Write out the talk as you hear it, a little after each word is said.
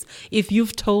If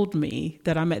you've told me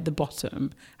that I'm at the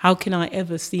bottom, how can I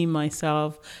ever see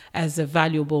myself as a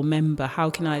valuable member? How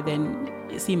can I then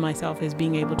see myself as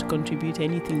being able to contribute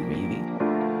anything, really?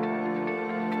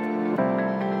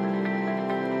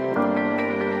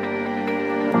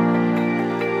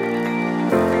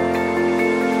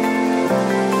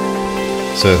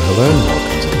 So hello and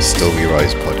welcome to the Still We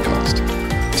Rise podcast.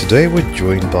 Today we're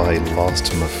joined by Last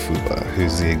Mafuba,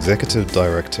 who's the Executive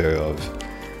Director of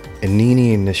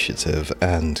Inini Initiative,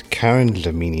 and Karen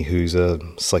Lamini, who's a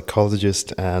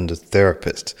psychologist and a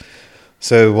therapist.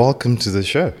 So welcome to the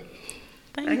show.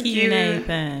 Thank you,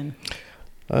 Nathan.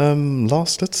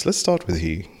 Last, let's start with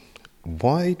you.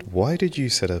 Why did you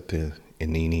set up the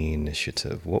Inini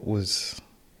Initiative? What was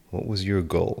your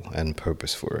goal and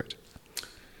purpose for it?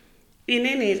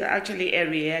 Inini is actually a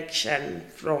reaction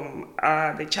from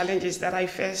the challenges that I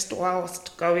faced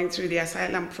whilst going through the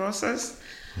asylum process,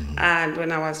 and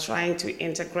when I was trying to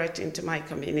integrate into my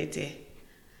community.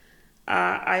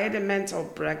 I had a mental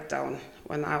breakdown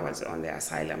when I was on the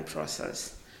asylum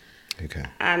process. Okay.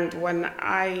 And when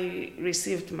I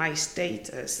received my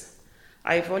status,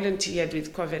 I volunteered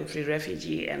with Coventry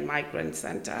Refugee and Migrant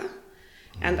Center,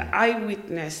 and I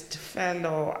witnessed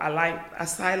fellow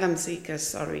asylum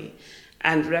seekers,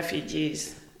 and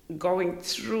refugees going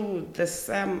through the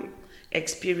same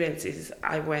experiences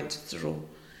I went through.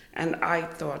 And I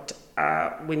thought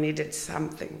we needed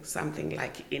something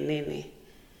like Inini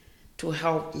to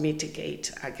help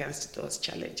mitigate against those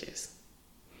challenges.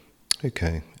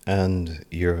 Okay, and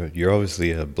you're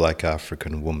obviously a Black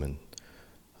African woman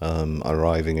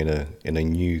arriving in a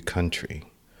new country.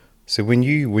 So when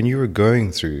you were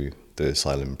going through the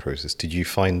asylum process, did you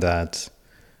find that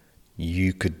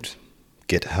you could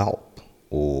get help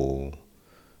or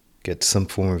get some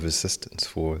form of assistance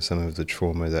for some of the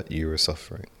trauma that you were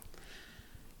suffering?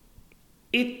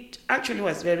 It actually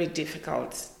was very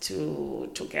difficult to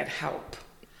get help.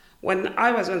 When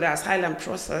I was on the asylum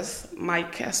process, my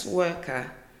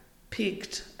caseworker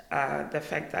picked the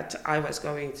fact that I was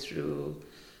going through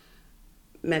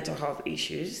mental health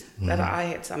issues, that I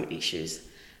had some issues,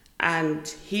 and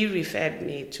he referred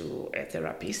me to a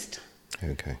therapist,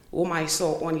 Okay. whom I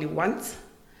saw only once.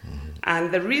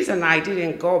 And the reason I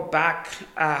didn't go back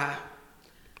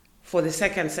for the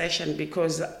second session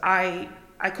because I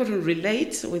couldn't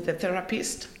relate with the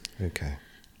therapist. Okay.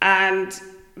 And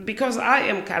because I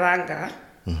am Karanga,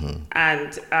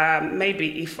 and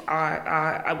maybe if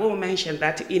I will mention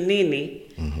that Inini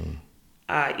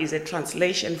is a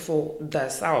translation for the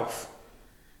South,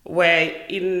 where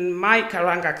in my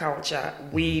Karanga culture,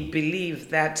 we believe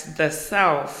that the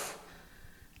South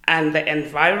and the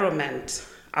environment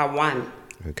are one.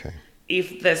 Okay.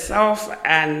 If the South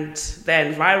and the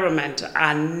environment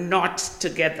are not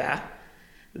together,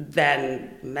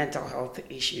 then mental health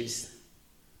issues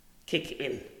kick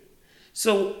in.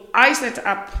 So I set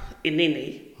up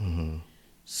Inini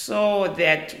so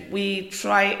that we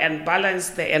try and balance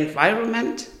the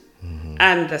environment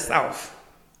and the South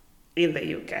in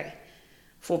the UK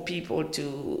for people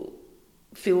to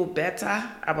feel better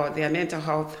about their mental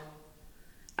health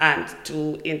and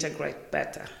to integrate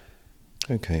better.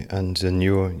 Okay, and in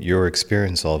your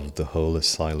experience of the whole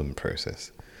asylum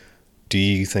process, do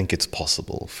you think it's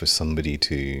possible for somebody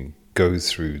to go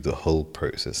through the whole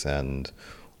process and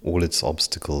all its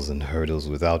obstacles and hurdles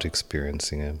without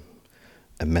experiencing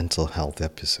a mental health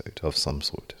episode of some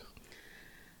sort?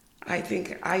 I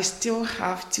think I still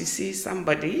have to see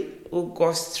somebody who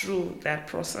goes through that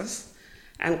process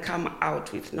and come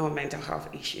out with no mental health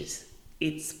issues.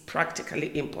 It's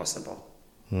practically impossible.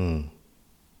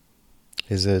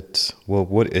 Is it, well,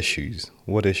 what issues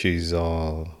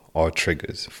are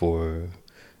triggers for?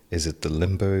 Is it the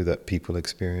limbo that people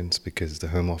experience because the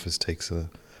Home Office takes a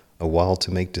while to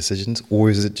make decisions?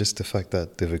 Or is it just the fact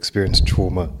that they've experienced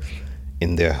trauma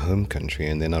in their home country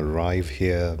and then arrive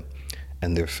here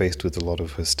and they're faced with a lot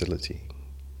of hostility?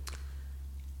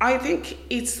 I think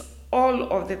it's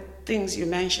all of the things you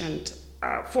mentioned.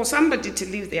 For somebody to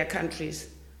leave their countries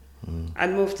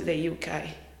and move to the UK,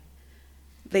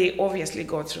 they obviously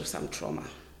go through some trauma.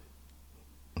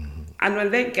 And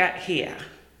when they get here,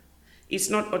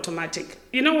 it's not automatic.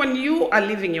 You know, when you are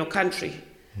leaving your country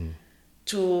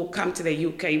to come to the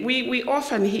UK, we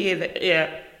often hear that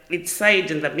it's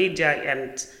said in the media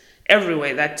and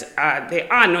everywhere that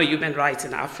there are no human rights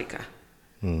in Africa.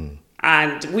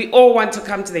 And we all want to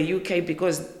come to the UK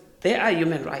because there are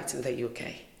human rights in the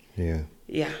UK. Yeah.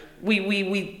 Yeah,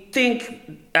 we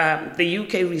think the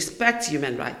UK respects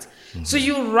human rights. So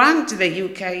you run to the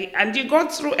UK and you go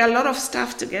through a lot of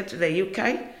stuff to get to the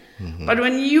UK. But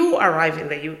when you arrive in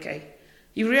the UK,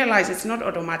 you realize it's not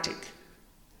automatic.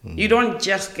 You don't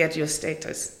just get your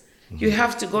status. You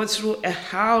have to go through a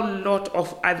whole lot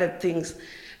of other things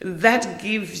that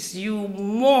gives you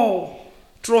more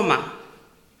trauma.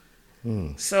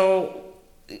 So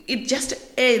it just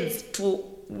adds to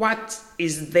what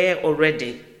is there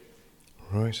already.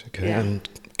 Right, okay. Yeah. And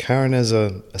Karen, as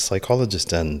a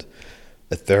psychologist and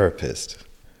a therapist,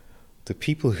 the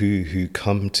people who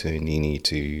come to Nini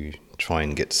to try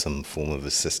and get some form of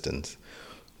assistance,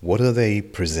 what are they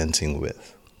presenting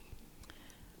with?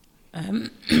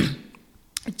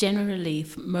 Generally,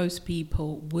 most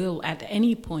people will, at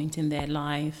any point in their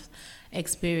life,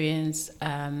 experience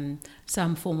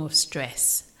some form of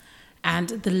stress. And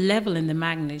the level and the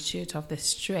magnitude of the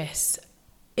stress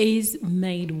is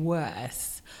made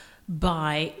worse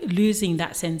by losing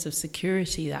that sense of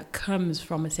security that comes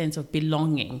from a sense of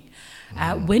belonging.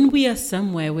 When we are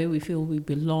somewhere where we feel we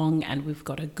belong and we've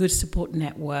got a good support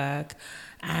network,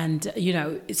 and, you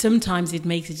know, sometimes it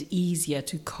makes it easier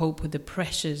to cope with the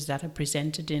pressures that are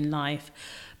presented in life.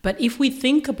 But if we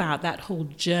think about that whole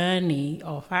journey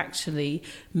of actually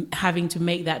having to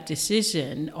make that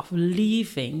decision of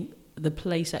leaving the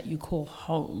place that you call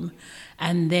home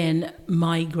and then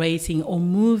migrating or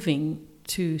moving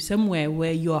to somewhere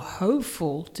where you're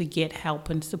hopeful to get help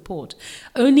and support,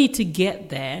 only to get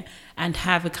there and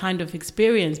have a kind of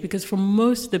experience, because for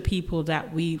most of the people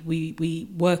that we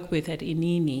work with at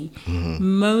Inini,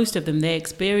 most of them, their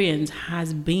experience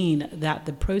has been that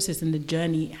the process and the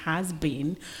journey has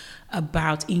been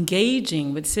about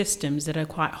engaging with systems that are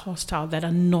quite hostile, that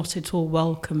are not at all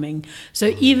welcoming.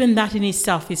 So even that in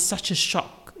itself is such a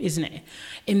shock, isn't it?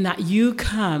 In that you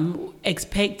come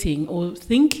expecting or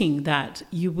thinking that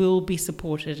you will be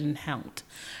supported and helped.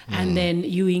 And then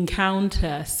you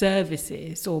encounter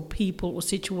services or people or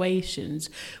situations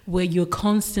where you're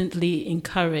constantly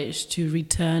encouraged to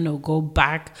return or go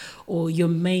back, or you're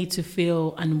made to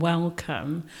feel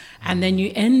unwelcome. And then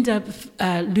you end up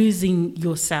losing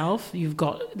yourself. You've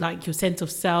got like your sense of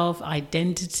self,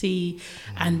 identity,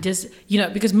 and just, you know,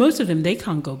 because most of them, they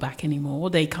can't go back anymore.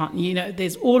 They can't, you know,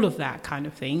 there's all of that kind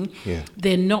of thing. Yeah.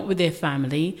 They're not with their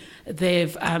family.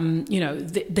 They've, you know,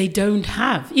 they don't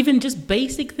have even just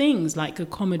basic things like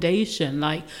accommodation.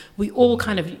 Like we all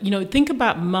kind of, you know, think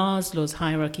about Maslow's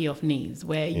hierarchy of needs,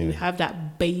 where you have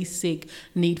that basic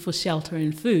need for shelter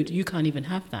and food. You can't even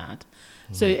have that.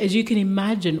 So as you can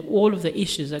imagine, all of the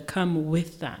issues that come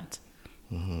with that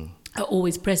are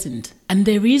always present. And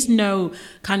there is no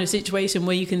kind of situation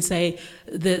where you can say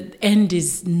the end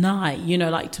is nigh, you know,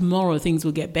 like tomorrow things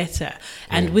will get better.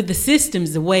 And with the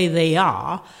systems the way they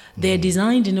are, they're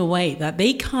designed in a way that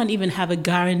they can't even have a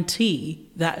guarantee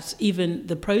that even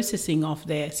the processing of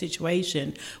their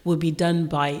situation will be done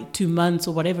by 2 months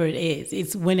or whatever it is.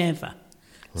 It's whenever.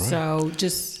 Right. So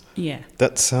just, yeah.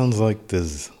 That sounds like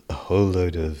there's a whole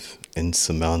load of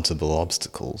insurmountable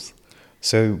obstacles.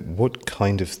 So what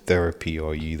kind of therapy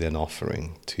are you then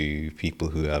offering to people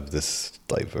who have this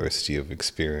diversity of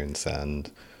experience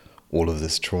and all of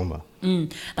this trauma?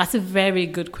 That's a very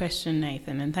good question,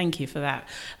 Nathan, and thank you for that.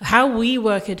 How we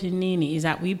work at Inini is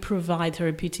that we provide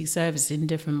therapeutic services in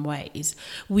different ways.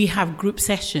 We have group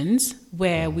sessions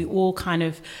where we all kind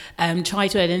of try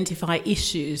to identify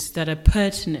issues that are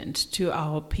pertinent to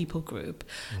our people group,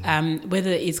 whether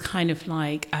it's kind of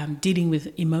like dealing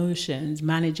with emotions,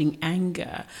 managing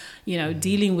anger, you know,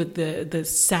 dealing with the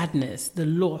sadness, the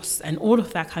loss, and all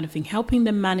of that kind of thing, helping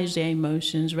them manage their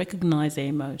emotions, recognize their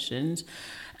emotions.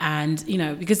 And, you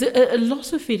know, because a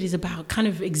lot of it is about kind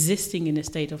of existing in a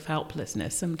state of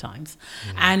helplessness sometimes.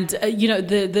 And, you know,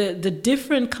 the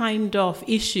different kind of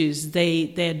issues,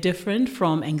 they're different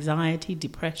from anxiety,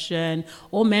 depression,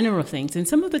 all manner of things. And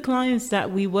some of the clients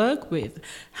that we work with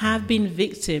have been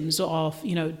victims of,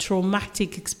 you know,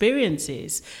 traumatic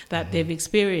experiences that they've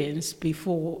experienced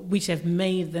before, which have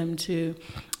led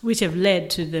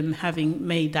to them having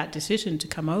made that decision to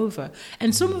come over.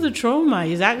 And some of the trauma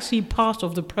is actually part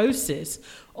of the process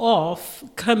of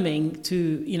coming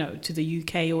to, you know, to the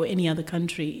UK or any other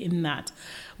country in that.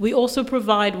 We also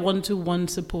provide one-to-one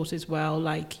support as well,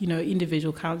 like, you know,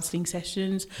 individual counselling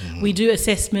sessions. We do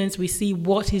assessments. We see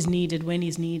what is needed, when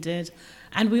is needed.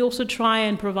 And we also try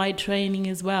and provide training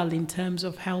as well in terms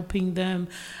of helping them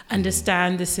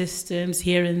understand the systems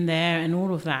here and there and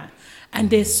all of that. And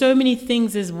there's so many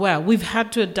things as well. We've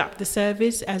had to adapt the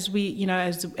service as we, you know,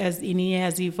 as INEA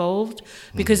has evolved,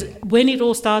 because when it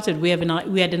all started, we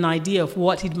had an idea of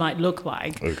what it might look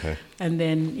like. Okay. And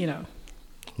then, you know.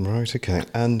 Right, okay.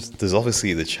 And there's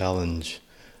obviously the challenge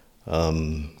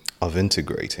of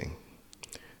integrating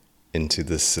into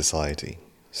this society.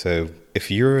 So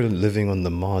if you're living on the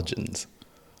margins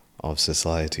of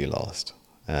society lost,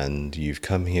 and you've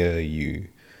come here, you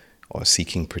are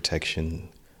seeking protection,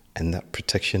 and that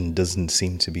protection doesn't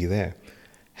seem to be there.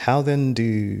 How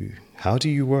do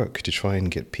you work to try and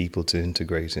get people to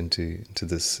integrate into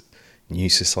this new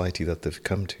society that they've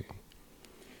come to?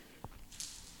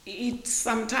 It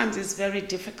sometimes is very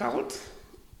difficult,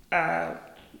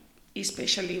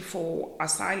 especially for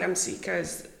asylum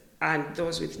seekers and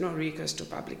those with no recourse to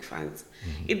public funds.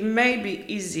 Mm-hmm. It may be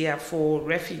easier for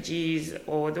refugees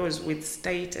or those with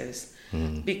status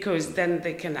because then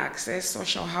they can access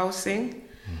social housing,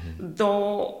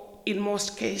 though in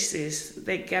most cases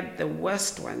they get the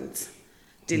worst ones,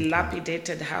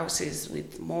 dilapidated houses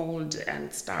with mold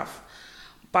and stuff.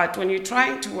 But when you're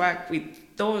trying to work with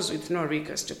those with no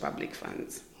recourse to public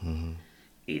funds,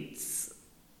 it's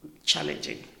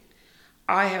challenging.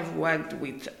 I have worked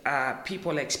with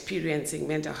people experiencing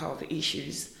mental health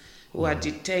issues who are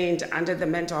detained under the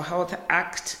Mental Health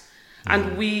Act.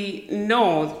 And we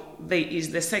know there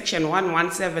is the Section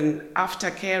 117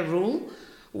 aftercare rule,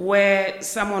 where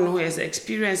someone who has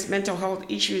experienced mental health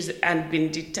issues and been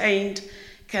detained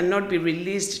cannot be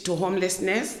released to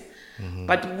homelessness.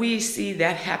 But we see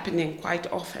that happening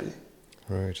quite often.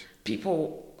 Right.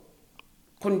 People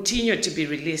continue to be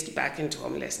released back into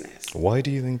homelessness. Why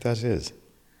do you think that is?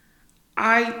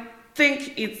 I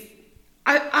think it's,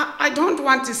 I don't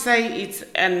want to say it's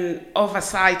an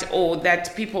oversight or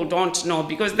that people don't know,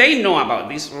 because they know about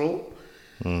this rule.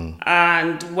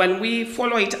 And when we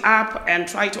follow it up and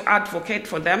try to advocate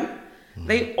for them,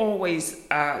 they always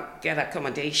get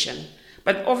accommodation.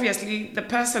 But obviously, the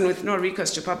person with no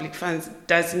recourse to public funds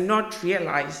does not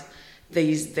realize there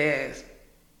is the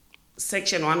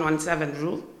Section 117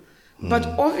 rule. But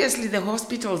obviously, the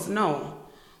hospitals know.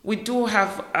 We do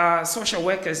have social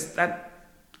workers that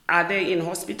are there in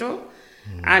hospital,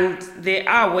 and they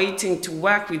are waiting to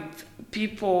work with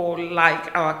people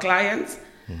like our clients,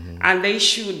 and they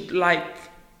should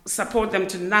support them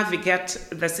to navigate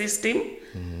the system,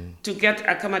 to get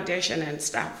accommodation and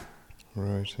stuff.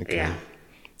 Right. Okay. Yeah.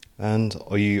 And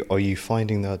are you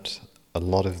finding that a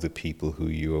lot of the people who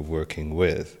you are working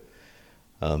with,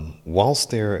 whilst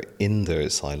they're in the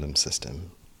asylum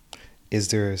system, is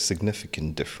there a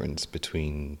significant difference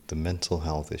between the mental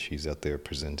health issues that they're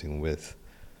presenting with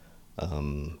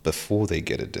before they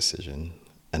get a decision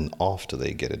and after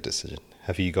they get a decision?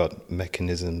 Have you got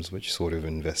mechanisms which sort of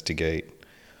investigate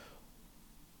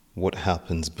what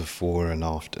happens before and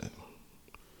after?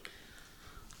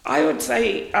 I would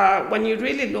say when you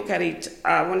really look at it,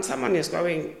 when someone is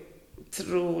going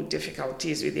through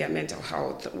difficulties with their mental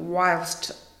health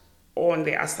whilst on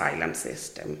the asylum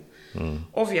system,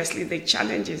 obviously the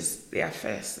challenges they are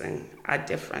facing are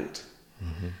different.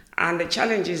 And the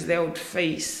challenges they would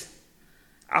face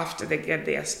after they get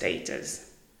their status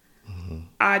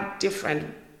are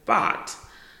different. But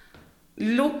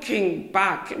looking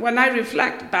back, when I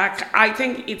reflect back, I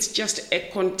think it's just a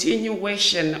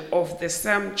continuation of the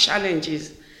same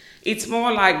challenges. It's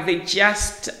more like they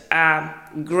just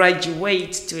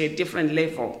graduate to a different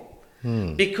level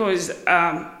because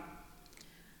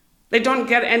they don't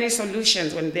get any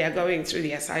solutions when they are going through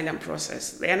the asylum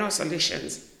process. There are no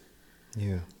solutions.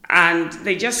 Yeah. And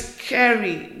they just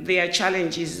carry their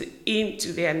challenges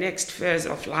into their next phase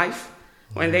of life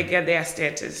when they get their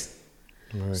status.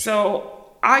 Right.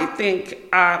 So I think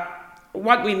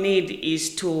what we need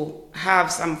is to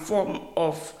have some form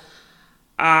of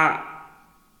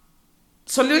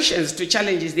solutions to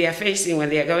challenges they are facing when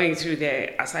they are going through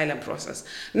the asylum process.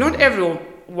 Not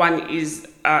everyone is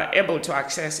able to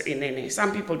access Inene.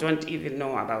 Some people don't even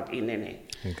know about Inene.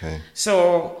 Okay.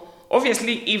 So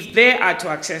obviously, if they are to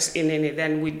access Inene,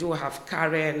 then we do have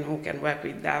Karen who can work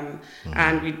with them,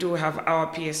 and we do have our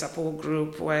peer support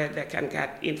group where they can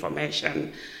get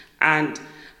information and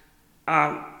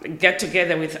get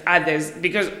together with others,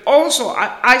 because also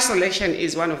isolation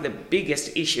is one of the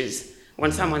biggest issues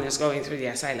when someone is going through the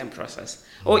asylum process,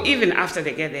 or even after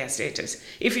they get their status.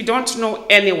 If you don't know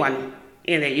anyone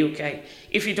in the UK,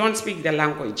 if you don't speak the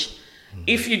language,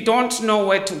 if you don't know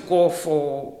where to go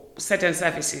for certain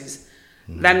services,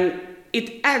 then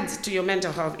it adds to your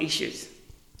mental health issues.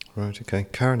 Right, okay.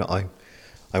 Karen,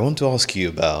 I want to ask you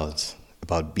about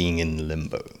being in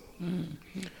limbo.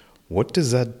 What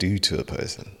does that do to a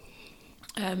person?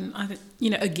 I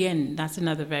think, again, that's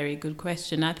another very good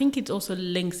question. I think it also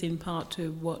links in part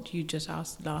to what you just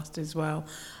asked last as well,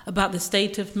 about the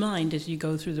state of mind as you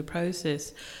go through the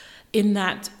process, in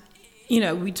that,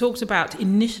 we talked about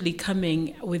initially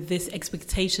coming with this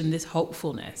expectation, this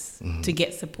hopefulness to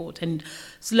get support, and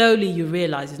slowly you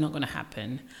realize it's not going to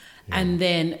happen. Yeah. And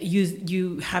then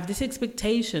you have this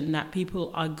expectation that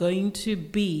people are going to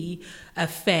be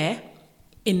fair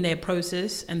in their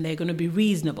process, and they're going to be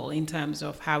reasonable in terms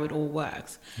of how it all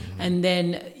works. And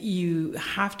then you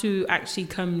have to actually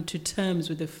come to terms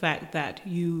with the fact that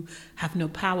you have no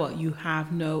power, you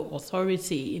have no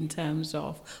authority in terms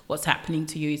of what's happening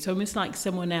to you. It's almost like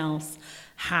someone else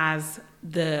has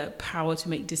the power to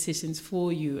make decisions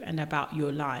for you and about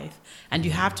your life. And you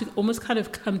have to almost kind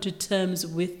of come to terms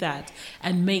with that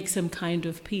and make some kind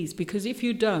of peace, because if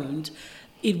you don't,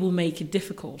 it will make it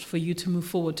difficult for you to move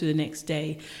forward to the next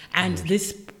day. And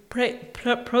this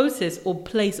process or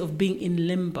place of being in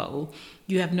limbo,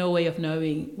 you have no way of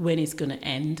knowing when it's going to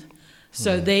end.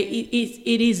 So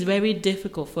it is very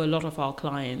difficult for a lot of our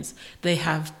clients. They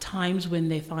have times when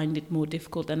they find it more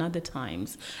difficult than other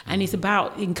times. And it's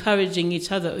about encouraging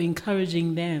each other,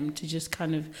 encouraging them to just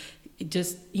kind of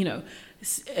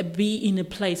be in a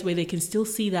place where they can still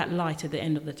see that light at the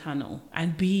end of the tunnel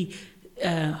and be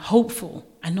hopeful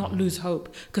and not lose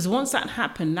hope. Because once that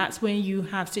happens, that's when you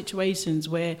have situations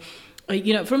where,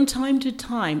 from time to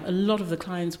time, a lot of the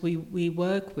clients we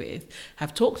work with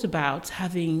have talked about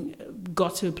having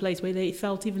got to a place where they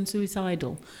felt even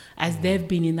suicidal, as they've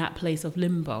been in that place of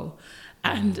limbo.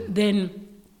 And then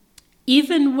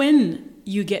even when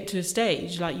you get to a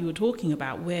stage like you were talking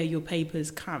about where your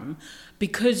papers come,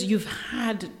 because you've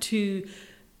had to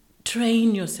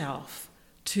train yourself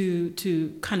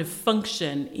to kind of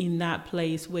function in that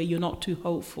place where you're not too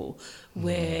hopeful,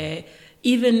 where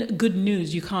even good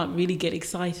news, you can't really get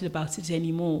excited about it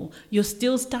anymore. You're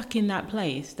still stuck in that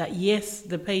place that, yes,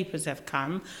 the papers have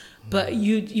come, but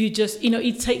you just,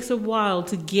 it takes a while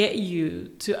to get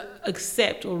you to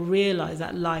accept or realize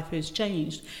that life has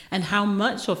changed and how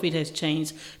much of it has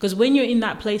changed. Because when you're in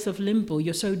that place of limbo,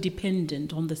 you're so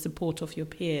dependent on the support of your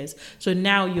peers. So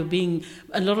now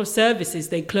a lot of services,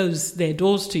 they close their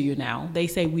doors to you now. They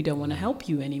say, we don't want to help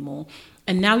you anymore.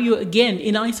 And now you're again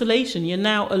in isolation. You're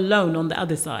now alone on the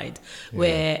other side,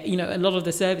 where a lot of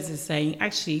the services are saying,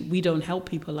 actually, we don't help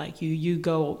people like you. You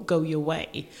go your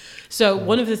way. So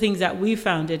one of the things that we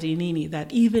found at Inini,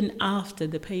 that even after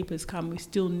the papers come, we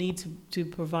still need to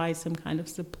provide some kind of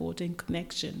support and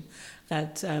connection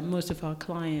that most of our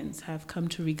clients have come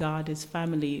to regard as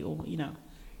family, or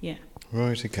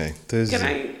Right. Okay. Can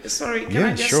I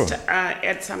just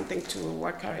add something to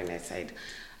what Karen has said?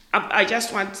 I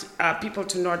just want people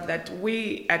to note that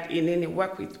we at Inini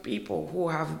work with people who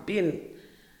have been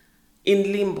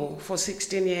in limbo for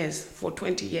 16 years, for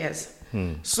 20 years.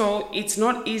 So it's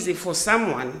not easy for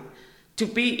someone to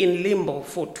be in limbo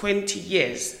for 20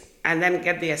 years and then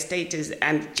get their status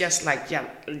and just like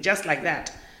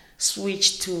that,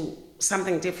 switch to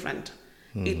something different.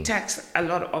 It takes a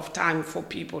lot of time for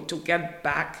people to get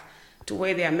back to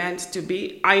where they are meant to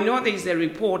be. I know there is a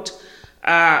report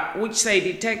which said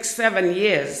it takes 7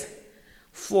 years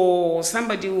for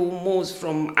somebody who moves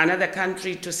from another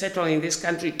country to settle in this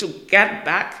country to get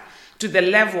back to the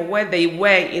level where they were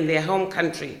in their home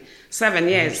country. 7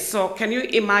 years. So can you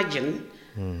imagine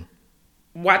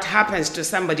what happens to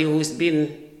somebody who's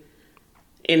been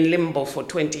in limbo for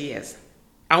 20 years?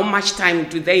 How much time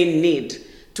do they need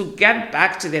to get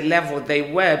back to the level they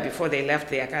were before they left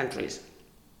their countries?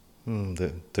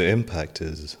 The impact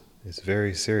is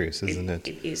very serious, isn't it?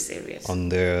 It is serious. On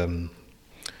their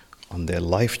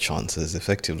life chances,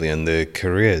 effectively, and their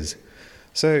careers.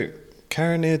 So,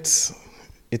 Karen, it's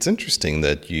interesting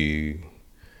that you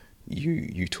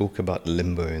talk about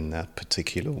limbo in that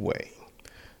particular way.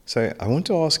 So, I want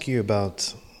to ask you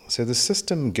about. So, the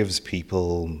system gives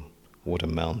people what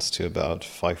amounts to about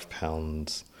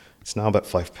 £5. It's now about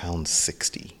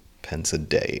 £5.60 a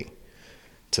day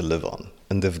to live on,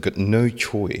 and they've got no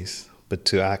choice but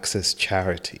to access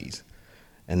charities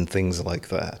and things like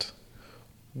that.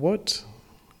 What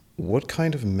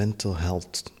kind of mental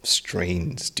health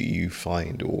strains do you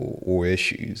find or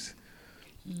issues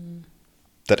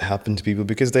that happen to people?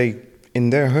 Because in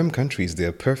their home countries,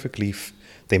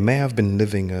 they may have been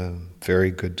living a very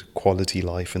good quality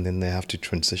life, and then they have to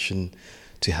transition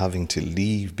to having to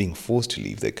leave, being forced to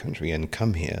leave their country and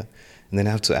come here, and then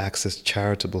have to access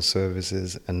charitable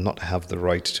services and not have the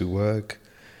right to work,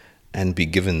 and be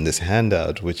given this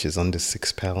handout, which is under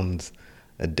 £6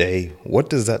 a day. What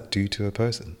does that do to a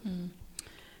person?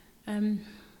 In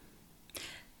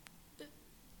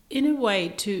a way,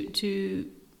 to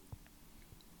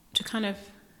kind of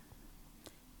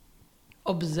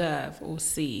observe or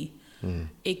see,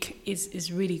 it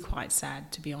is really quite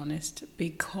sad, to be honest,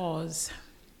 because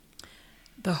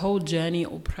the whole journey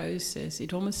or process,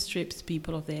 it almost strips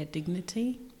people of their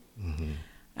dignity.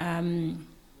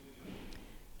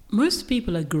 most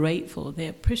people are grateful, they're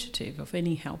appreciative of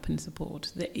any help and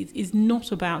support. It's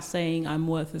not about saying I'm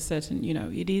worth a certain,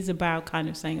 it is about kind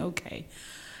of saying, okay.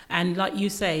 And like you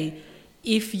say,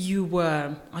 if you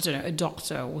were, I don't know, a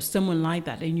doctor or someone like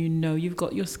that, and you've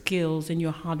got your skills and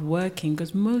you're hardworking,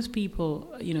 because most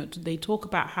people, they talk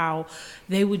about how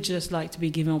they would just like to be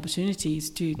given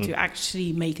opportunities to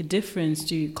actually make a difference,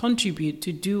 to contribute,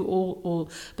 to do all.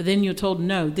 But then you're told,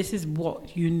 no, this is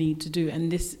what you need to do,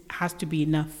 and this has to be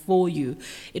enough for you.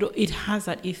 It has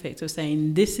that effect of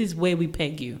saying, this is where we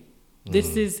peg you.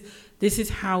 This is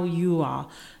how you are.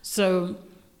 So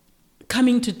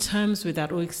coming to terms with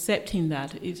that or accepting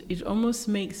that, it almost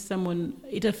makes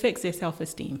it affects their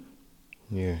self-esteem.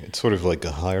 Yeah, it's sort of like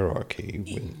a hierarchy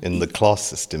in the class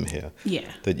system here. Yeah.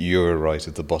 That you're right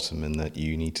at the bottom and that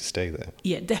you need to stay there.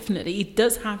 Yeah, definitely. It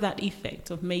does have that effect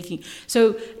of making...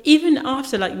 So even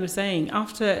after, like you were saying,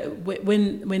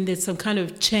 when there's some kind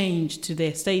of change to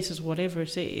their status, whatever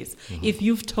it is, if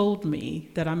you've told me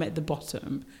that I'm at the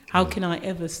bottom, how can I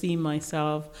ever see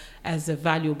myself as a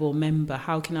valuable member?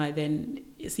 How can I then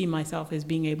see myself as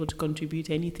being able to contribute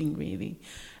anything, really?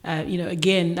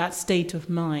 Again, that state of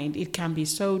mind, it can be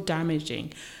so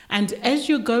damaging. And as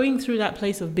you're going through that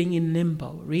place of being in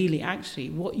limbo, really, actually,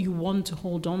 what you want to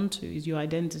hold on to is your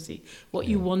identity. What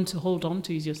you want to hold on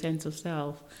to is your sense of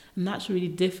self. And that's really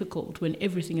difficult when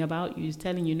everything about you is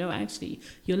telling you, no, actually,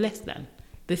 you're less than.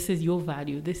 This is your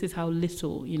value. This is how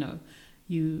little,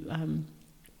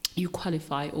 you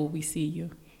qualify or we see you.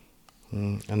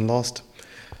 And last,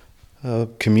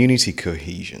 community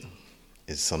cohesion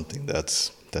is something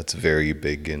that's very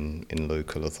big in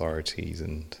local authorities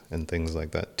and things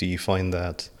like that. Do you find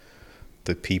that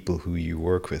the people who you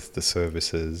work with, the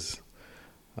services,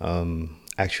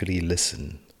 actually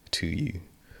listen to you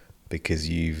because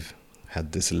you've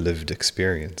had this lived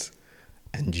experience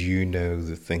and you know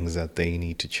the things that they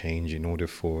need to change in order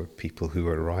for people who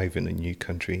arrive in a new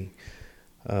country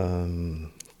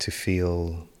to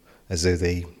feel as though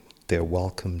they're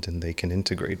welcomed and they can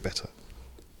integrate better?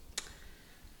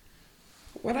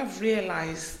 What I've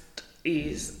realized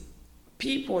is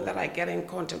people that I get in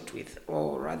contact with,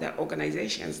 or rather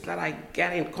organizations that I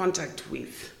get in contact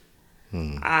with,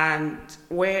 and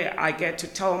where I get to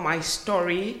tell my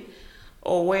story,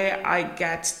 or where I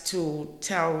get to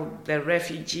tell the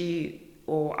refugee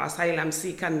or asylum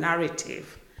seeker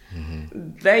narrative,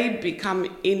 they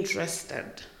become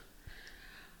interested.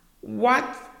 What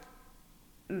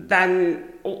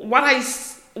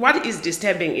is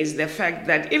disturbing is the fact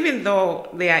that even though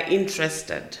they are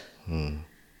interested,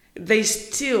 they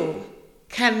still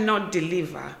cannot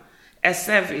deliver a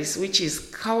service which is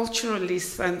culturally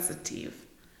sensitive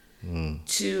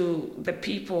to the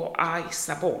people I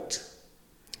support.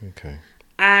 Okay.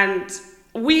 And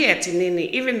we at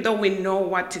Inini, even though we know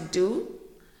what to do,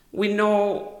 we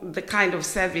know the kind of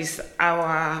service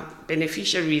our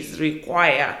beneficiaries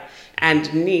require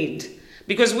and need,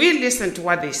 because we listen to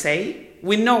what they say,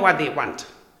 we know what they want,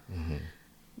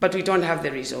 but we don't have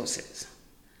the resources.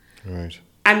 Right.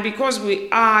 And because we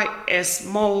are a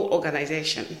small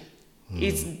organization,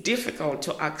 it's difficult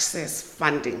to access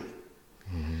funding.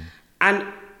 And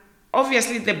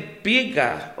obviously the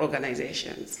bigger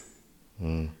organizations,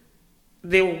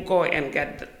 they will go and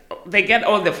get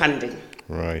all the funding.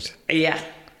 Right. Yeah.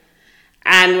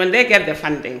 And when they get the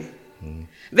funding,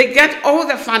 they get all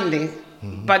the funding,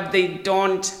 but they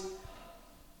don't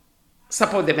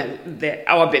support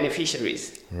our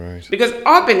beneficiaries. Right. Because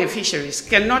our beneficiaries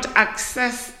cannot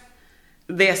access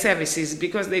their services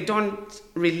because they don't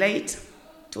relate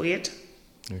to it.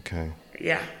 Okay.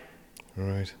 Yeah.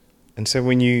 Right. And so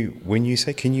when you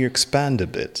say, can you expand a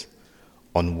bit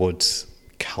on what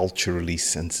culturally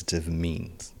sensitive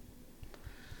means?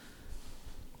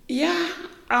 Yeah,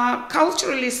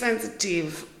 culturally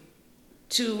sensitive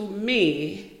to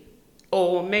me,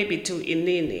 or maybe to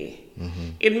Inini,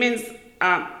 it means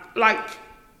like,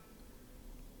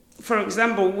 for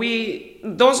example,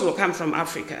 those who come from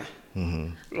Africa,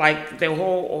 like the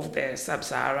whole of the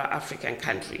sub-Saharan African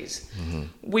countries,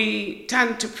 we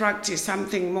tend to practice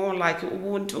something more like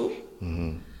Ubuntu,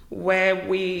 where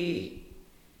we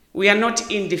are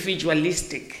not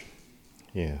individualistic.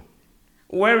 Yeah.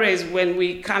 Whereas when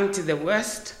we come to the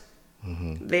West,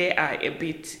 they are a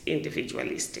bit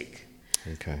individualistic.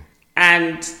 Okay.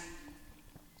 And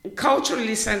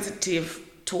culturally sensitive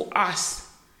to us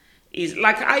is,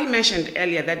 like I mentioned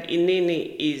earlier, that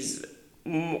Inini is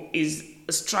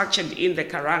structured in the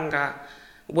Karanga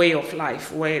way of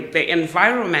life, where the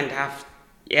environment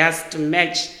has to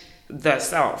match the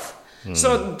self.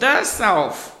 So the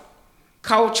self,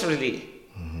 culturally,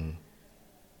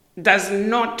 does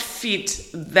not fit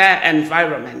their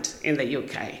environment in the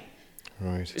UK.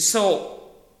 Right. So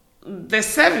the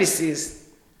services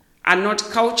are not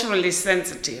culturally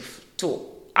sensitive to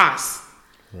us,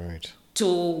 Right.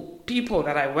 to people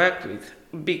that I work with,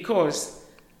 because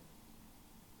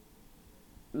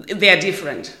they are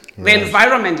different. Right. The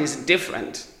environment is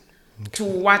different to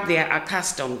what they are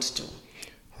accustomed to.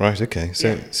 Right. Okay. So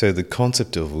Yeah. so the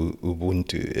concept of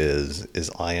Ubuntu is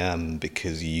I am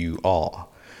because you are.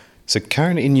 So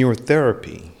Karen, in your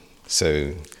therapy,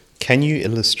 so can you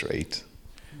illustrate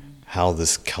how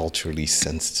this culturally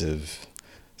sensitive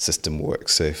system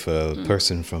works? So if a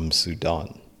person from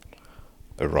Sudan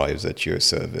arrives at your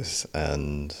service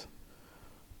and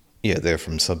they're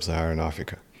from sub-Saharan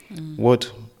Africa,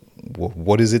 what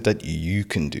is it that you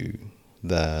can do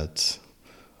that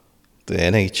the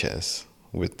NHS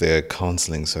with their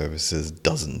counselling services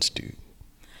doesn't do?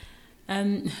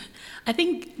 I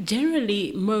think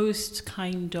generally most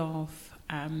kind of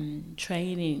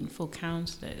training for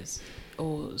counsellors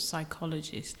or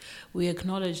psychologists, we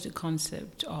acknowledge the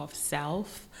concept of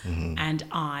self and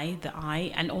the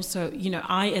I, and also,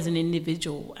 I as an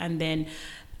individual, and then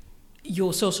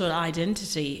your social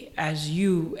identity as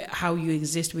how you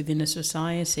exist within a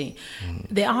society.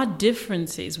 There are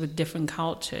differences with different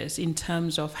cultures in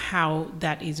terms of how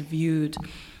that is viewed.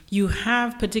 You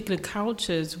have particular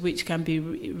cultures which can be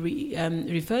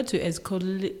referred to as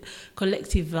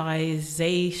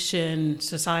collectivization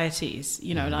societies,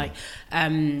 like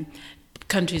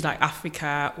countries like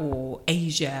Africa or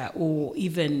Asia, or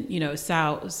even,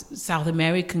 South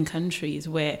American countries,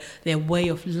 where their way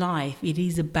of life, it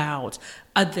is about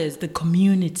others, the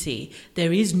community.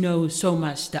 There is no so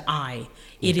much the I.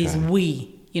 It is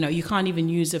we. You can't even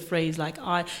use a phrase like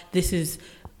this is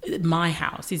my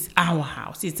house, it's our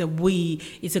house, it's a we,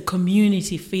 it's a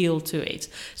community feel to it.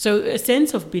 So a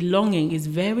sense of belonging is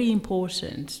very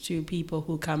important to people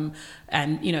who come,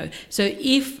 and so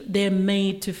if they're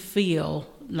made to feel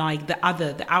like the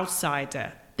other, the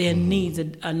outsider, their needs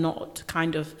are not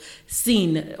kind of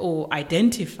seen or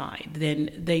identified, then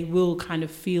they will kind of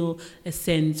feel a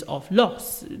sense of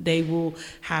loss. They will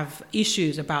have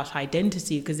issues about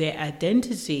identity, because their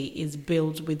identity is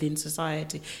built within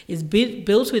society, is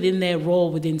built within their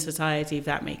role within society, if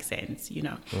that makes sense.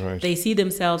 Right. They see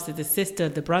themselves as the sister,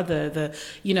 the brother, the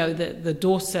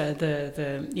daughter,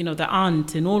 the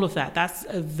aunt, and all of that. That's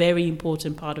a very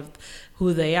important part of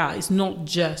who they are. It's not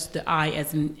just the I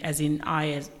as an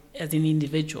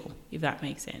individual, if that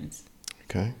makes sense.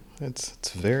 Okay,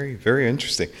 it's very, very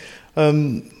interesting.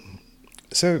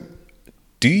 So,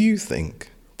 do you think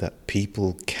that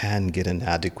people can get an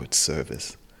adequate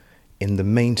service in the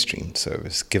mainstream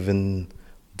service, given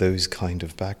those kind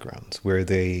of backgrounds, where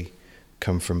they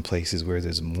come from places where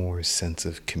there's more sense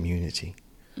of community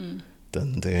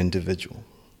than the individual?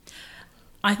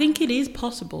 I think it is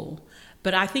possible.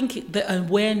 But I think the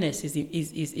awareness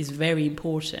is very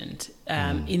important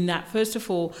in that, first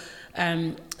of all,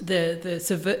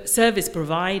 the service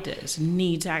providers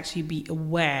need to actually be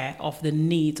aware of the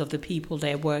needs of the people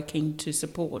they're working to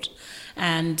support,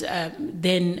 and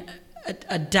then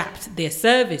adapt their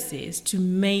services to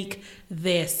make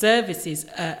their services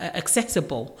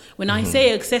accessible. When I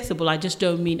say accessible, I just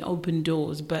don't mean open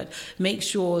doors, but make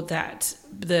sure that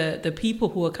the people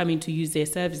who are coming to use their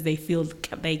service, they feel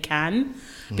they can.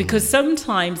 Because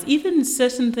sometimes even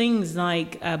certain things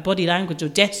like body language or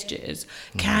gestures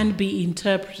can be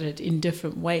interpreted in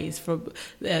different ways from,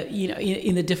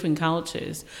 in the different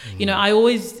cultures. I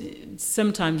always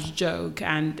sometimes joke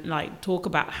and talk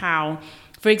about how,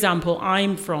 for example,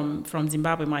 I'm from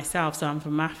Zimbabwe myself, so I'm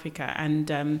from Africa,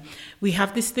 and we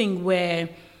have this thing where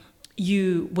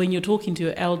when you're talking to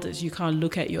your elders, you can't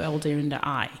look at your elder in the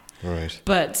eye. Right.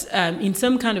 But in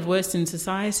some kind of Western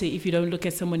society, if you don't look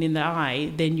at someone in the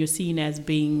eye, then you're seen as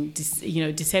being,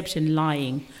 deception,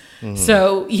 lying.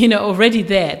 So, already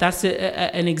there, that's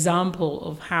an example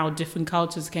of how different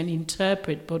cultures can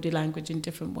interpret body language in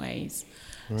different ways.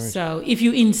 Right. So if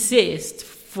you insist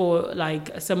for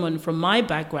someone from my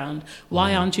background,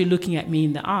 why aren't you looking at me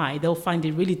in the eye? They'll find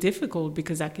it really difficult,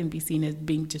 because that can be seen as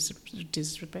being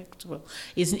disrespectful.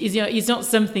 It's not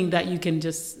something that you can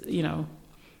just,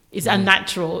 it's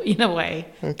unnatural in a way,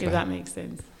 if that makes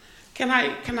sense. Can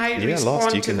I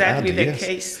respond to that with a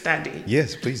case study?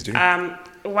 Yes, please do.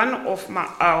 One of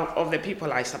the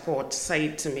people I support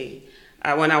said to me,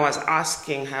 when I was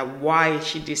asking her why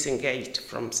she disengaged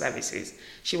from services,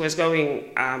 she was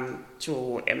going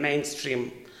to a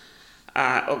mainstream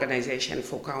organization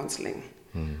for counseling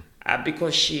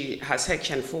because her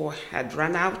Section 4 had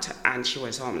run out and she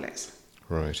was homeless.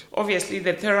 Right. Obviously,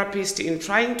 the therapist, in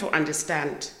trying to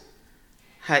understand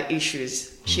her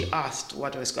issues. She asked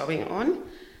what was going on.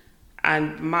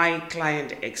 And my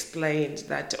client explained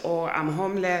that, oh, I'm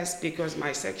homeless because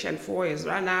my Section 4 is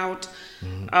run out.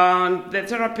 The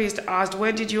therapist asked,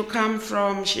 where did you come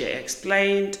from? She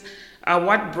explained.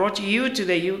 What brought you to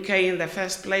the UK in the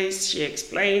first place? She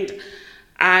explained.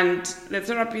 And the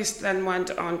therapist then went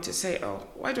on to say, oh,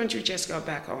 why don't you just go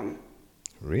back home?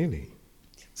 Really?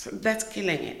 So that's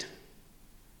killing it.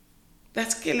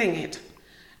 That's killing it.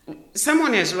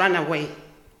 Someone has run away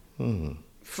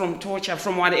from torture,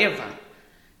 from whatever,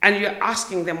 and you're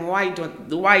asking them why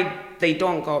they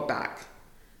don't go back.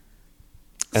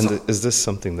 And So- is this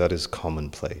something that is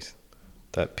commonplace?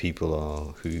 That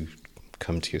people who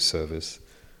come to your service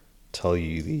tell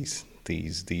you these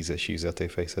issues that they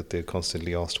face, that they're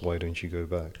constantly asked, why don't you go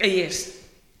back? Yes.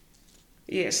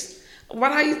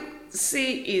 What I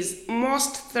see is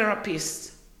most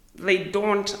therapists, they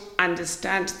don't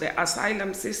understand the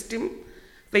asylum system.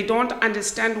 They don't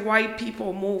understand why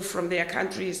people move from their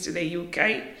countries to the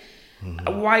UK,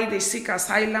 why they seek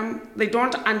asylum. They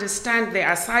don't understand the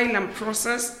asylum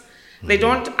process. They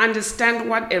don't understand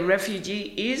what a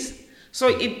refugee is. So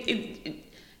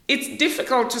it's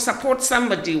difficult to support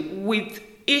somebody with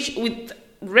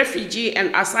refugee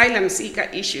and asylum seeker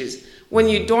issues when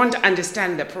you don't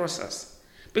understand the process,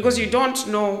 because you don't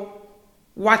know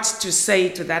what to say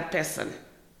to that person.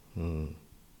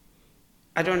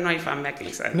 I don't know if I'm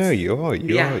making sense. No,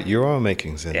 you are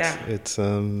making sense. Yeah.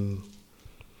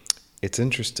 It's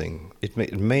interesting.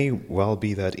 It may well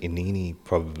be that Inini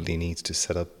probably needs to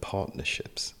set up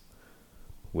partnerships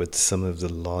with some of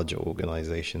the larger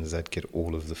organizations that get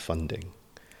all of the funding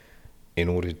in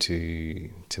order to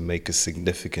make a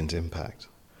significant impact.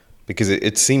 Because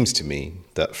it seems to me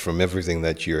that from everything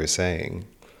that you're saying,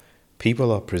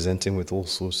 people are presenting with all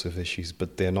sorts of issues,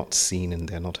 but they're not seen and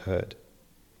they're not heard.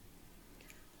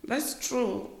 That's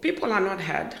true. People are not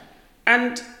heard.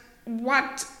 And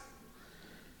what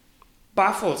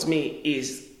baffles me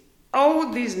is all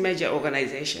these major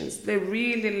organizations, they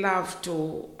really love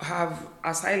to have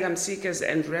asylum seekers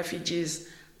and refugees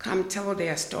come tell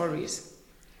their stories.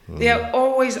 They are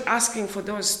always asking for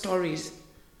those stories,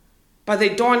 but they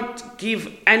don't give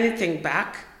anything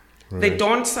back. Right. They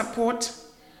don't support.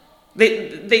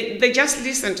 They just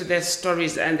listen to their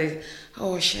stories and they,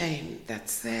 oh, shame,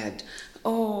 that's sad.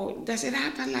 Oh, does it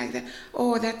happen like that?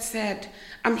 Oh, that's sad.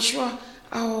 I'm sure,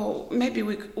 oh, maybe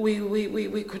we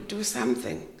could do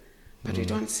something. But we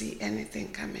don't see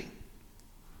anything coming.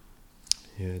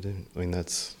 Yeah, I mean,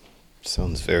 that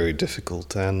sounds very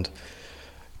difficult. And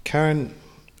Karen,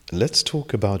 let's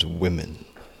talk about women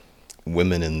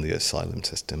in the asylum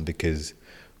system, because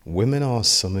women are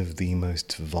some of the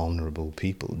most vulnerable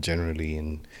people generally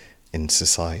in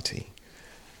society.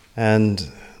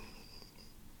 And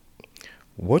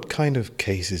what kind of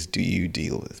cases do you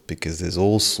deal with? Because there's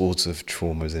all sorts of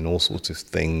traumas and all sorts of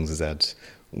things that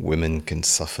women can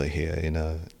suffer here in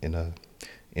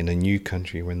a new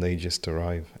country when they just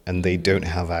arrive, and they don't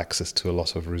have access to a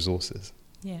lot of resources.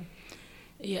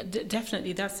 Yeah,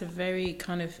 definitely. That's a very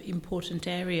kind of important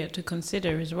area to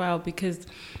consider as well, because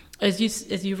as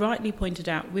you rightly pointed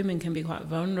out, women can be quite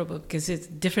vulnerable because it's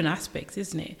different aspects,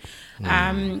 isn't it?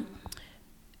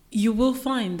 You will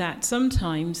find that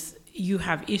sometimes you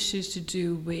have issues to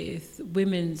do with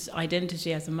women's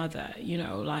identity as a mother,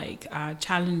 like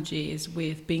challenges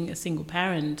with being a single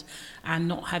parent and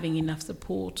not having enough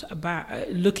support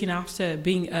about looking after,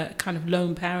 being a kind of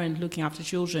lone parent, looking after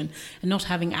children and not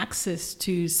having access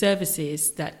to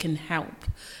services that can help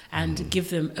and give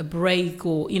them a break,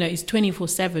 or, it's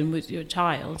 24/7 with your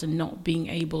child and not being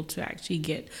able to actually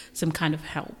get some kind of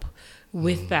help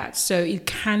with that. So it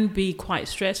can be quite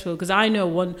stressful, because I know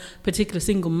one particular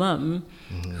single mum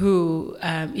who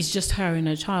is just her and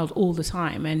her child all the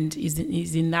time, and is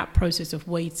in that process of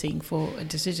waiting for a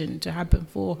decision to happen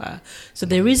for her. So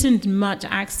there isn't much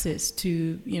access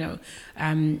to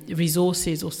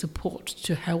resources or support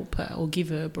to help her or give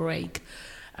her a break,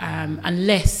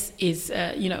 unless it's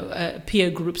a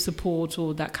peer group support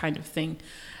or that kind of thing.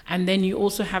 And then you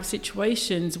also have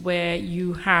situations where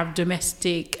you have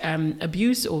domestic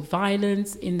abuse or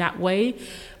violence in that way,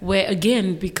 where,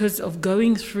 again, because of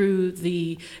going through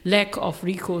the lack of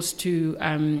recourse to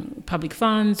public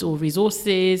funds or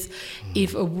resources,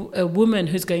 if a woman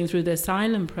who's going through the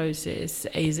asylum process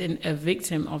is a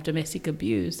victim of domestic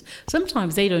abuse,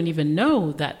 sometimes they don't even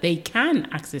know that they can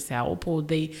access help, or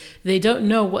they don't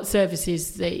know what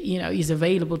services is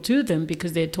available to them,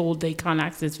 because they're told they can't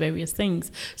access various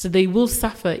things. So they will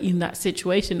suffer in that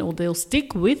situation, or they'll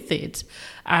stick with it,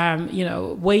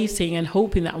 waiting and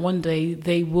hoping that one day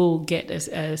they will get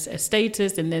a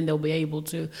status, and then they'll be able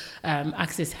to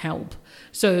access help.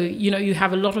 So, you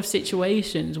have a lot of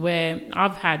situations where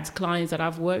I've had clients that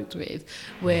I've worked with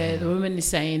where the woman is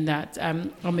saying that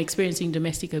I'm experiencing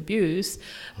domestic abuse,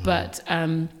 but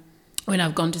when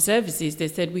I've gone to services, they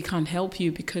said, we can't help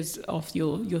you because of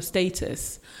your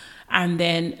status. And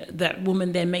then that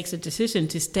woman then makes a decision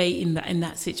to stay in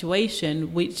that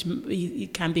situation, which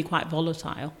it can be quite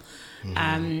volatile.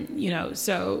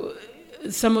 So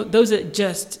those are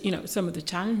just, some of the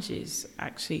challenges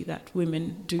actually that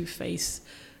women do face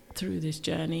through this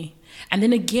journey. And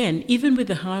then again, even with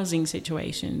the housing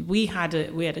situation, we had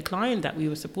a client that we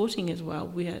were supporting as well,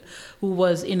 who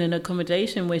was in an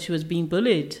accommodation where she was being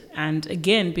bullied, and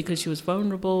again, because she was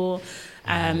vulnerable,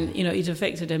 it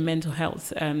affected her mental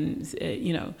health, and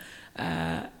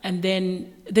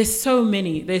then there's so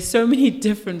many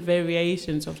different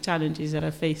variations of challenges that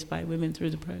are faced by women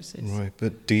through the process. Right,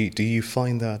 but do you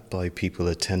find that by people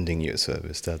attending your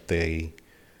service that they,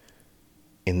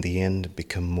 in the end,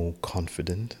 become more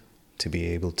confident to be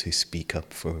able to speak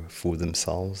up for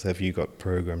themselves? Have you got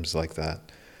programs like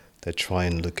that try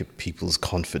and look at people's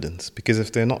confidence? Because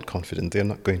if they're not confident, they're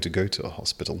not going to go to a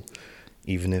hospital,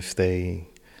 even if they're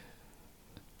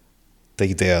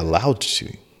allowed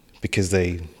to, because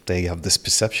they have this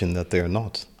perception that they're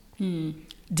not.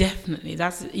 Definitely.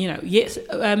 That's, yes.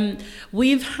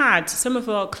 We've had some of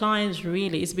our clients,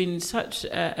 really, it's been such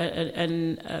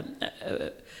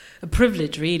a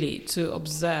privilege, really, to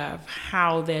observe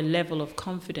how their level of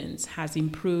confidence has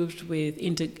improved with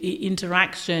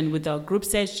interaction with our group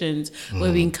sessions,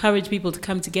 where we encourage people to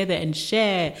come together and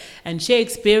share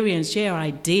experience, share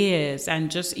ideas,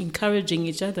 and just encouraging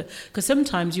each other. Because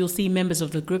sometimes you'll see members of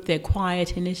the group, they're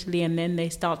quiet initially, and then they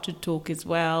start to talk as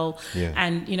well. Yeah.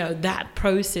 And, that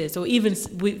process, or even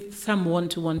with some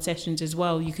one-to-one sessions as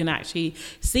well, you can actually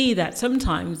see that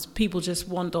sometimes people just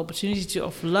want the opportunity to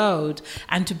offload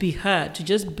and to be heard, to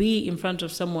just be in front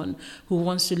of someone who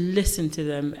wants to listen to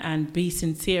them and be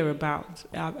sincere about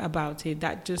it.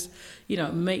 That just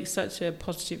makes such a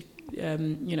positive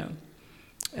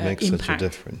makes impact. such a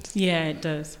difference. Yeah, it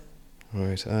does.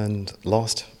 Right. And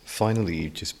finally,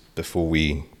 just before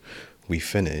we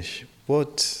finish,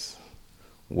 what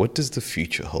does the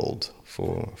future hold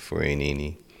for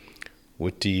Enini?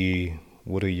 What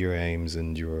are your aims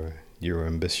and your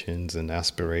ambitions and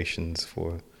aspirations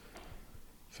for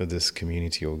this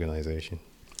community organization?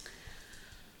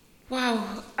 Wow.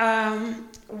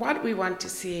 What we want to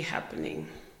see happening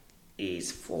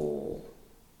is for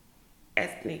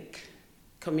ethnic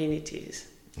communities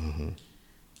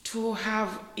to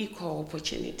have equal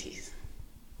opportunities.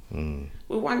 We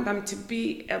want them to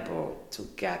be able to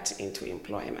get into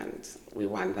employment. We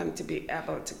want them to be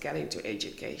able to get into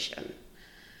education.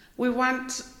 We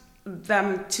want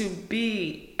them to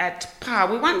be at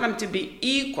par. We want them to be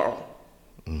equal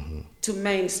to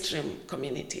mainstream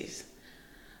communities.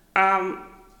 There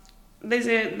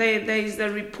is a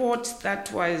report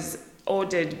that was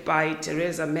ordered by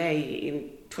Theresa May in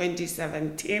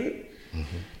 2017,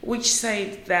 which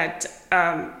said that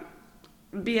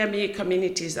BME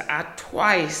communities are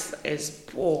twice as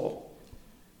poor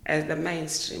as the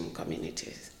mainstream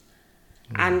communities.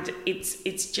 And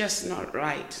it's just not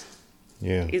right.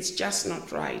 Yeah. It's just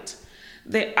not right.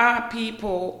 There are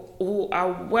people who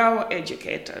are well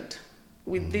educated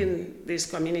within these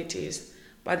communities,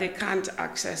 but they can't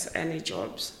access any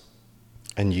jobs.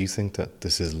 And you think that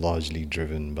this is largely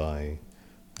driven by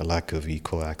a lack of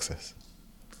equal access?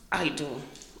 I do.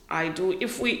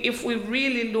 If we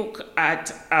really look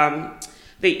at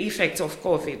the effects of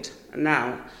COVID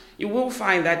now, you will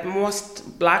find that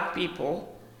most Black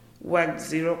people worked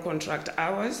 0 contract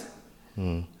hours.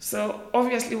 So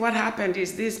obviously what happened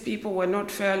is these people were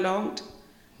not furloughed.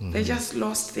 They just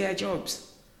lost their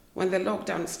jobs when the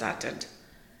lockdown started.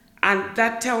 And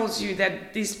that tells you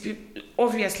that these people,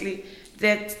 obviously,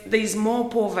 that there is more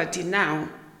poverty now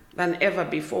than ever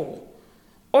before.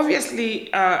 Obviously,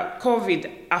 COVID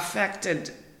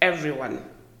affected everyone.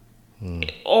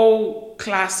 All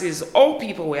classes, all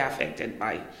people were affected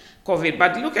by COVID.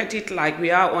 But look at it like we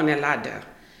are on a ladder.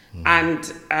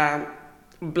 And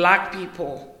Black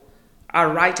people are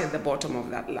right at the bottom of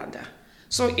that ladder.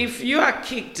 So if you are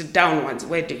kicked downwards,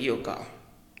 where do you go?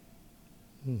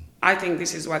 I think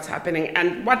this is what's happening.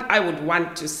 And what I would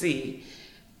want to see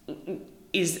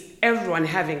is everyone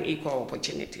having equal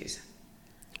opportunities.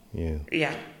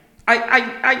 Yeah.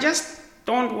 I just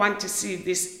don't want to see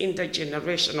this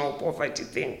intergenerational poverty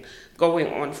thing going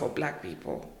on for Black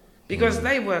people, because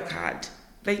they work hard,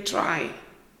 they try,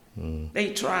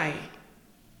 They try.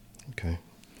 Okay.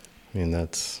 I mean,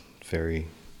 that's very,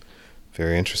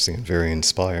 very interesting and very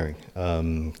inspiring.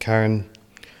 Karen,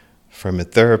 from a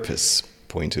therapist's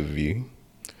point of view,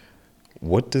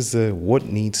 what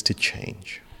needs to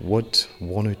change? What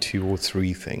one or two or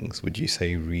three things would you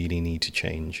say really need to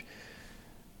change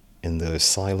in the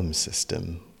asylum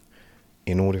system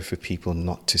in order for people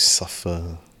not to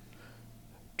suffer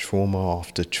trauma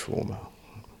after trauma?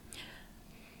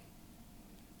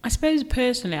 I suppose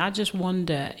personally, I just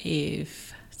wonder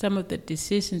if some of the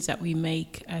decisions that we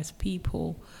make as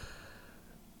people,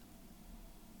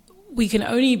 we can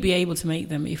only be able to make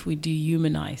them if we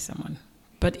dehumanize someone.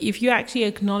 But if you actually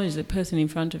acknowledge the person in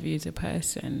front of you as a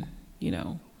person,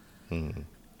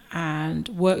 and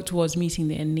work towards meeting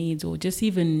their needs, or just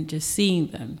seeing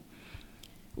them,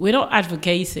 we're not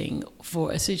advocating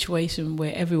for a situation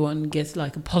where everyone gets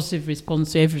like a positive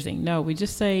response to everything. No, we're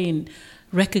just saying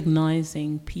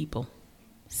recognizing people,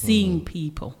 seeing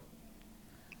people,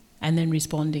 and then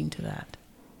responding to that.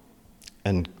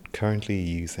 And currently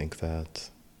you think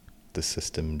that the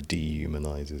system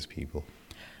dehumanizes people?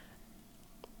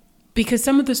 Because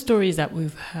some of the stories that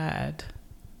we've heard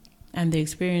and the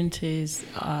experiences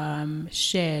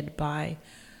shared by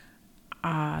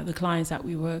the clients that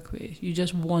we work with, you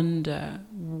just wonder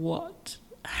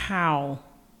how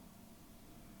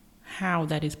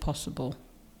that is possible.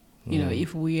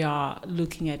 If we are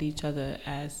looking at each other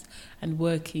and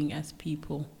working as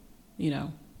people,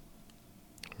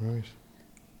 Right.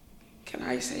 Can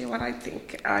I say what I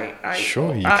think?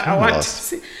 Sure, you I can. want to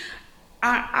say,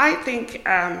 I think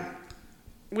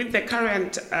with the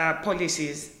current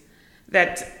policies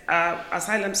that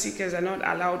asylum seekers are not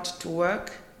allowed to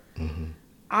work,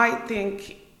 I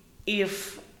think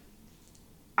if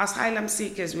asylum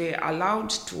seekers were allowed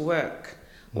to work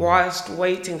whilst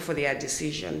waiting for their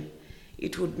decision,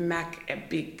 it would make a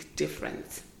big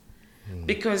difference.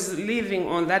 Because living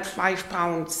on that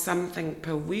 £5 something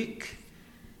per week,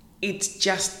 it's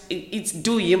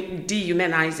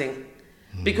dehumanizing.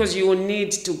 Because you will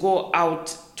need to go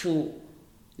out to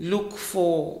look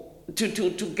for,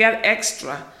 to get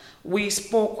extra. We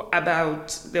spoke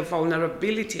about the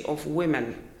vulnerability of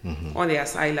women on the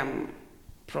asylum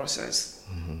process.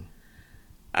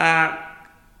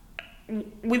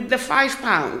 With the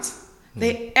 £5,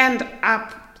 they end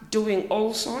up doing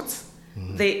all sorts.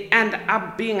 They end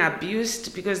up being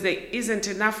abused because there isn't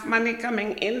enough money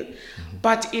coming in.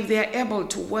 But if they're able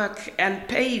to work and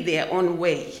pay their own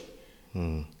way,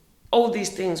 all these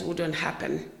things wouldn't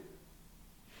happen.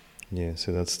 Yeah,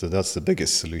 so that's the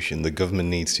biggest solution. The government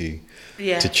needs to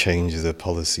change the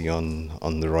policy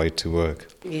on the right to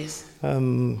work. Yes.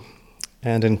 And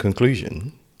in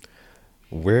conclusion,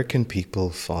 where can people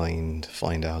find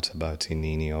out about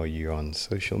Inini? Are you on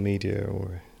social media,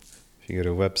 or if you go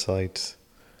to a website,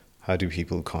 how do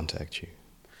people contact you?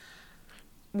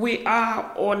 We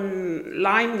are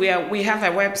online. We have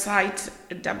a website,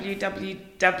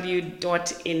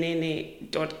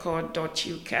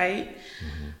 www.inini.co.uk.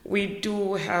 We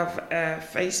do have a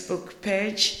Facebook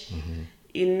page,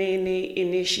 Inini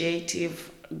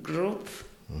Initiative Group.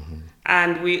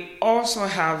 And we also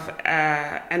have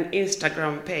an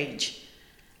Instagram page.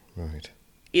 Right.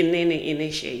 Inini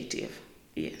Initiative,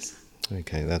 yes.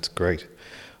 Okay, that's great.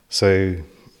 So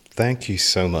thank you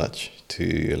so much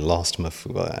to Lost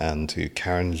Mafua and to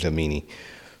Karen Dlamini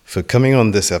for coming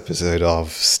on this episode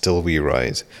of Still We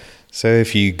Rise. So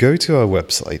if you go to our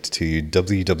website, to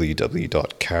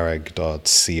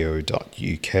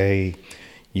www.carag.co.uk,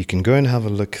 you can go and have a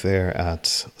look there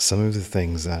at some of the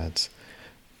things that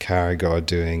Carag are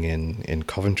doing in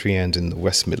Coventry and in the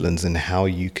West Midlands, and how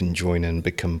you can join and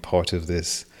become part of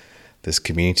this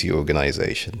community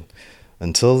organisation.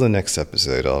 Until the next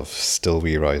episode of Still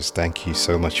We Rise, thank you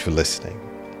so much for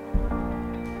listening.